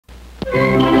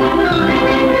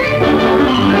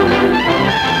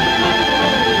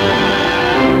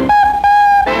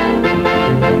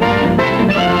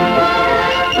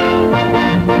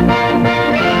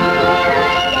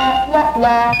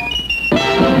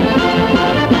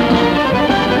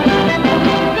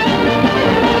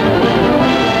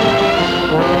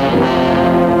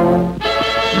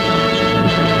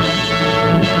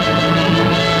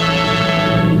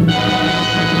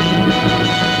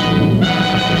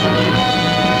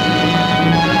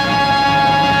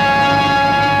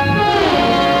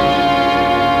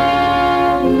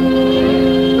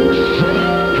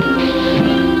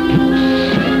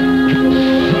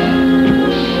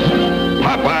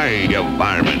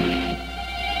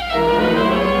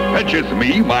Fetcheth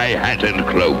me my hat and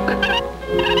cloak.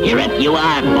 Here it you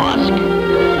are, Bosk.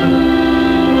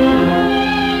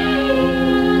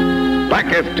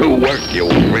 Backeth to work, you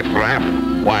riffraff,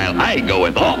 while I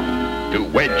goeth off to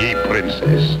wed ye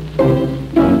princess.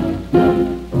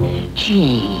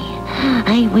 Gee,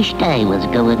 I wished I was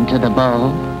going to the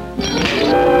ball.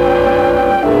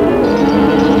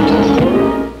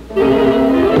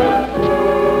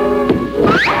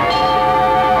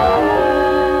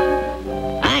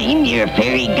 I'm your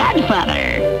fairy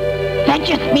godfather.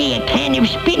 Fetcheth me a can of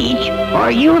spinach,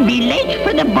 or you'll be late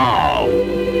for the ball.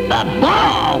 The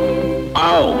ball?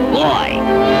 Oh, boy.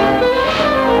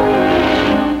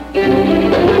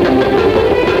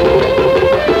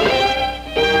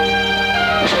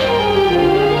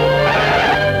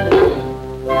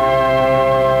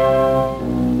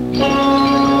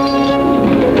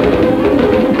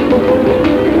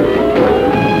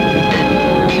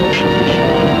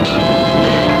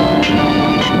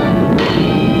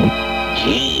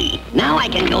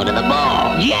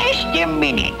 Just a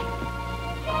minute.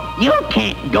 You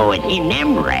can't go in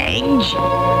them rags.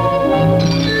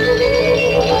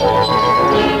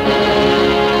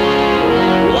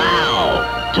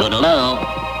 Wow, toodaloo.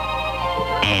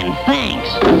 And thanks.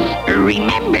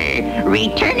 Remember,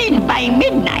 return it by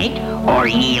midnight, or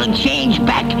you'll change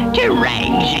back to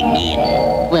rags again.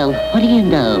 Well, what do you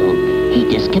know? He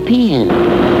disappeared.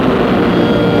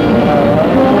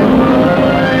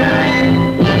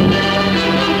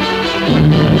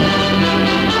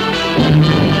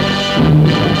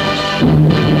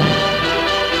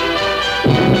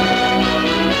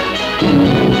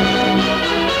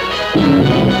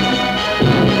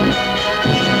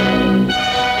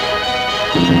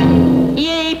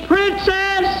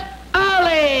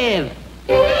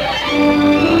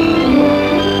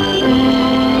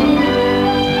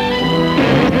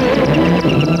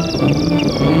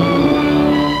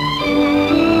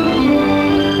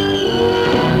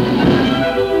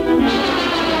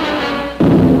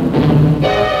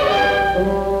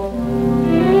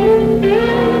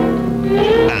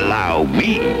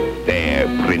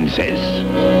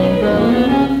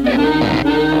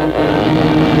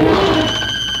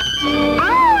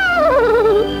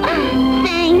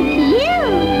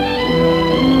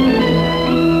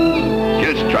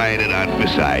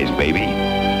 Size, baby.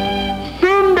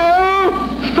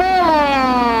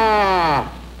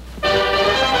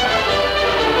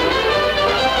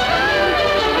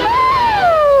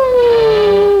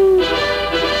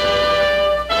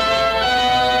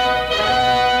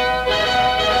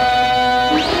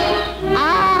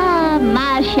 Ah,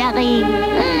 ma chérie,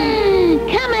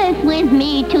 cometh with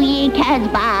me to ye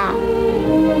Casbah.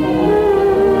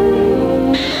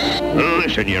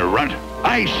 Listen, you runt.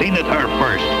 I seen it her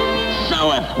first.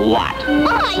 Soeth what?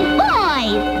 Boys,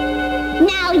 boys!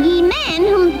 Now ye men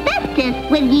whose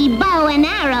bestest with ye bow and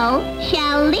arrow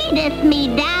shall leadeth me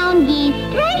down ye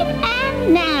straight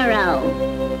and narrow.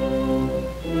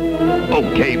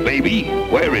 Okay, baby.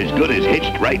 We're as good as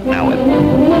hitched right now.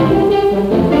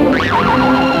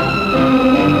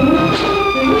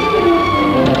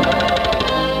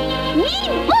 Ye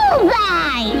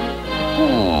bullseye!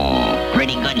 Oh,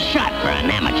 pretty good shot for an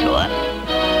amateur.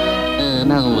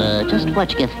 No, just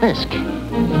watch get frisk. Real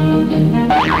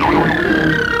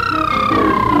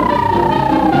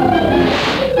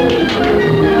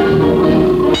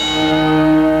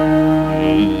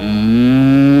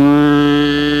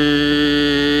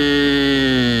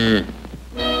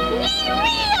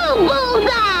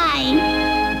bullseye!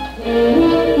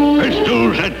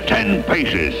 Pistols at 10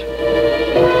 paces.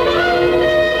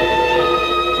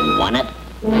 One-up,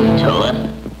 two-up,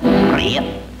 three-up,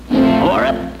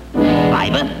 four-up,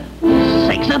 five-up,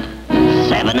 six-up,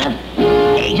 seven-up,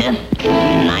 eight-up,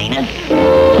 nine-up.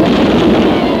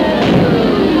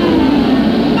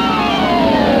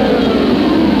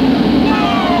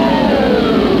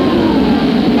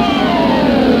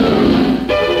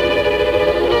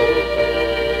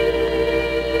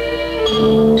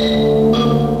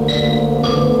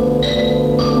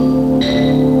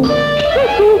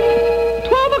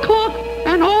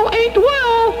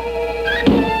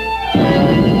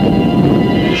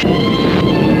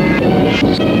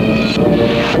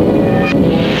 Get ye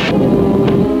away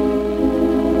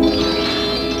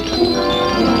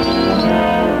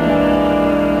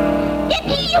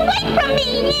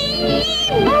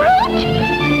from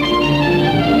me, ye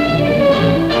brute!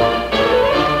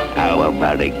 How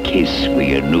about a kiss for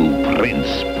your new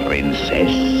prince,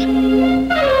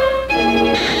 princess?